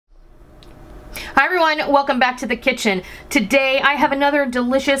Hi everyone, welcome back to the kitchen. Today I have another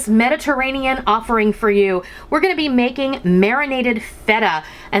delicious Mediterranean offering for you. We're going to be making marinated feta,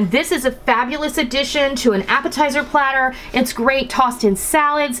 and this is a fabulous addition to an appetizer platter. It's great tossed in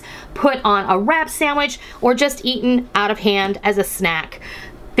salads, put on a wrap sandwich, or just eaten out of hand as a snack.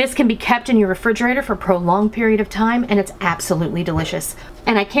 This can be kept in your refrigerator for a prolonged period of time, and it's absolutely delicious.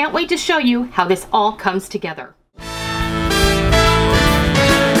 And I can't wait to show you how this all comes together.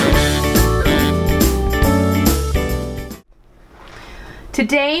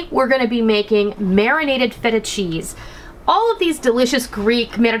 Today we're going to be making marinated feta cheese. All of these delicious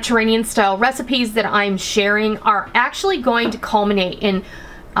Greek Mediterranean style recipes that I'm sharing are actually going to culminate in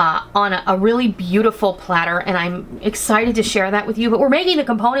on a really beautiful platter, and I'm excited to share that with you. But we're making the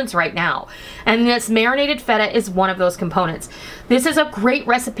components right now, and this marinated feta is one of those components. This is a great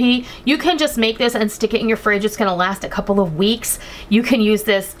recipe. You can just make this and stick it in your fridge. It's going to last a couple of weeks. You can use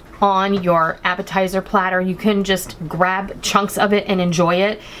this on your appetizer platter. You can just grab chunks of it and enjoy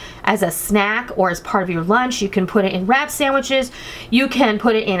it as a snack or as part of your lunch. You can put it in wrap sandwiches. You can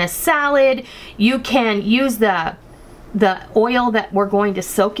put it in a salad. You can use the oil that we're going to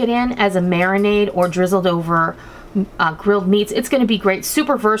soak it in as a marinade or drizzled over grilled meats. It's going to be great,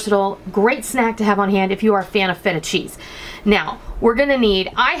 super versatile, great snack to have on hand if you are a fan of feta cheese. Now, we're going to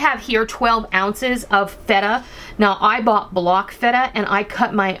need, I have here 12 ounces of feta. Now, I bought block feta and I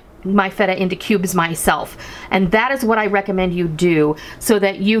cut my feta into cubes myself, and that is what I recommend you do so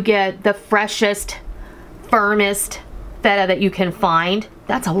that you get the freshest, firmest feta that you can find.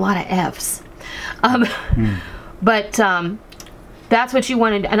 That's a lot of F's. But that's what you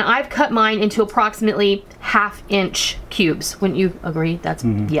wanted, and I've cut mine into approximately 1/2 inch cubes. Wouldn't you agree? That's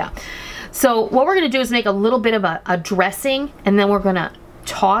yeah. So what we're going to do is make a little bit of a dressing, and then we're going to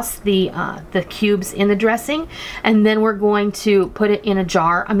toss the cubes in the dressing, and then we're going to put it in a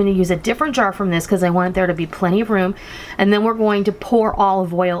jar. I'm going to use a different jar from this because I want there to be plenty of room, and then we're going to pour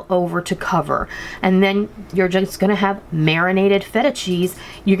olive oil over to cover, and then you're just going to have marinated feta cheese.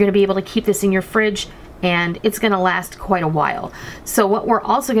 You're going to be able to keep this in your fridge, and it's going to last quite a while. So what we're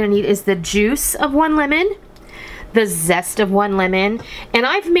also going to need is the juice of 1 lemon, the zest of 1 lemon, and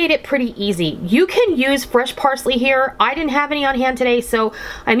I've made it pretty easy. You can use fresh parsley here. I didn't have any on hand today, so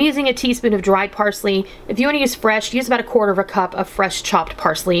I'm using a teaspoon of dried parsley. If you want to use fresh, use about 1/4 cup of fresh chopped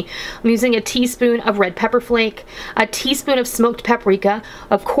parsley. I'm using a teaspoon of red pepper flake, a teaspoon of smoked paprika.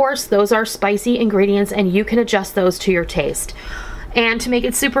 Of course, those are spicy ingredients, and you can adjust those to your taste. And to make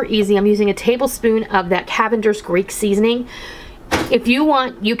it super easy, I'm using a tablespoon of that Cavender's Greek seasoning. If you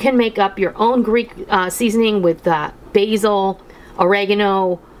want, you can make up your own Greek seasoning with basil,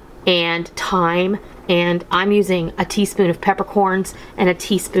 oregano, and thyme. And I'm using a teaspoon of peppercorns and a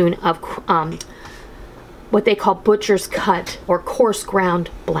teaspoon of what they call butcher's cut or coarse ground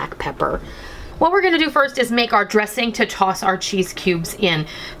black pepper. What we're going to do first is make our dressing to toss our cheese cubes in.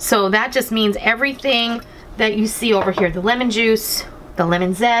 So that just means everything that you see over here, the lemon juice, the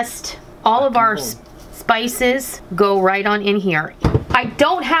lemon zest, all of our spices go right on in here. I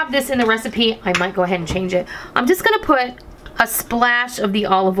don't have this in the recipe. I might go ahead and change it. I'm just going to put a splash of the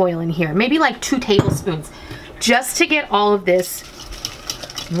olive oil in here, maybe like 2 tablespoons, just to get all of this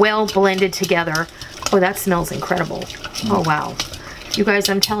well blended together. Oh, that smells incredible. Oh, wow. You guys,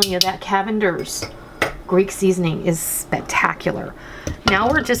 I'm telling you, that Cavender's Greek seasoning is spectacular. Now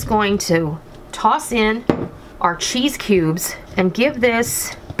we're just going to toss in our cheese cubes and give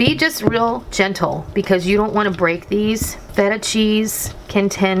this, be just real gentle because you don't want to break these. Feta cheese can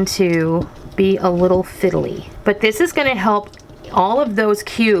tend to be a little fiddly, but this is going to help all of those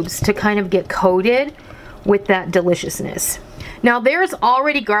cubes to kind of get coated with that deliciousness. Now there's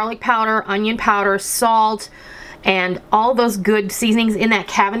already garlic powder, onion powder, salt, and all those good seasonings in that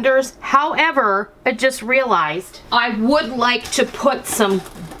Cavender's. However, I just realized I would like to put some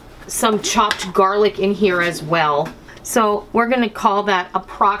chopped garlic in here as well. So we're going to call that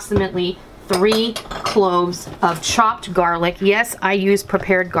approximately 3 cloves of chopped garlic. Yes, I use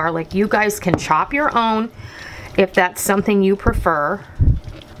prepared garlic. You guys can chop your own if that's something you prefer.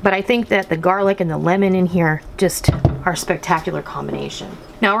 But I think that the garlic and the lemon in here just are a spectacular combination.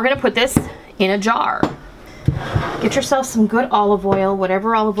 Now we're going to put this in a jar. Get yourself some good olive oil,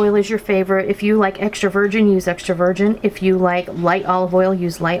 whatever olive oil is your favorite. If you like extra virgin, use extra virgin. If you like light olive oil,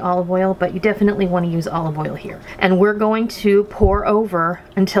 use light olive oil, but you definitely want to use olive oil here. And we're going to pour over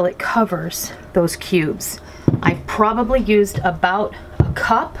until it covers those cubes. I probably used about 1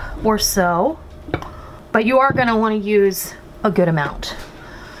 cup or so, but you are going to want to use a good amount.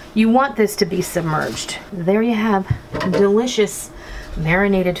 You want this to be submerged. There you have delicious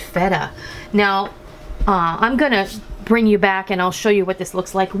marinated feta. Now, I'm gonna bring you back and I'll show you what this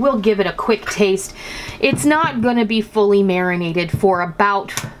looks like. We'll give it a quick taste. It's not going to be fully marinated for about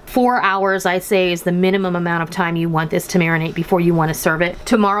 4 hours, I say, is the minimum amount of time you want this to marinate before you want to serve it.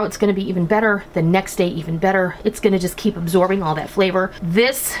 Tomorrow it's going to be even better. The next day even better. It's going to just keep absorbing all that flavor.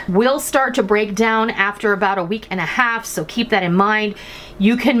 This will start to break down after about a week and a half, so keep that in mind.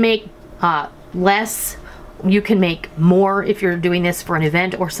 You can make less. You can make more if you're doing this for an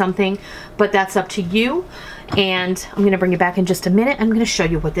event or something, but that's up to you. And I'm going to bring you back in just a minute. I'm going to show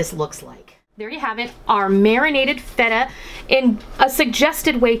you what this looks like. There you have it, our marinated feta. In a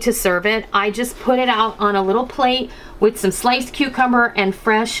suggested way to serve it, I just put it out on a little plate with some sliced cucumber and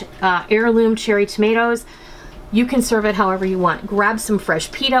fresh heirloom cherry tomatoes. You can serve it however you want. Grab some fresh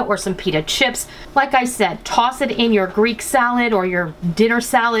pita or some pita chips. Like I said, toss it in your Greek salad or your dinner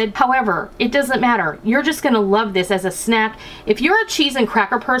salad. However, it doesn't matter. You're just gonna love this as a snack. If you're a cheese and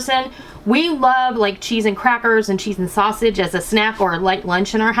cracker person, we love like cheese and crackers and cheese and sausage as a snack or a light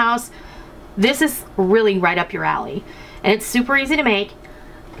lunch in our house. This is really right up your alley. And it's super easy to make.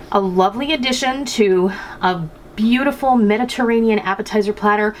 A lovely addition to a beautiful Mediterranean appetizer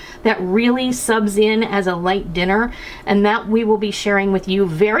platter that really subs in as a light dinner, and that we will be sharing with you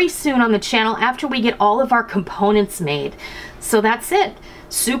very soon on the channel after we get all of our components made. So that's it.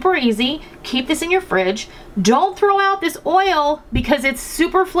 Super easy. Keep this in your fridge. Don't throw out this oil because it's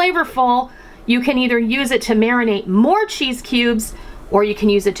super flavorful. You can either use it to marinate more cheese cubes, or you can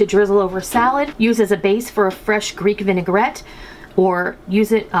use it to drizzle over salad, use as a base for a fresh Greek vinaigrette, or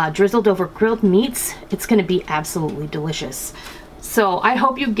use it drizzled over grilled meats. It's going to be absolutely delicious. So I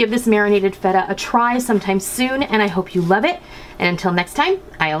hope you give this marinated feta a try sometime soon, and I hope you love it. And until next time,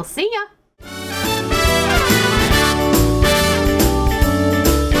 I'll see ya.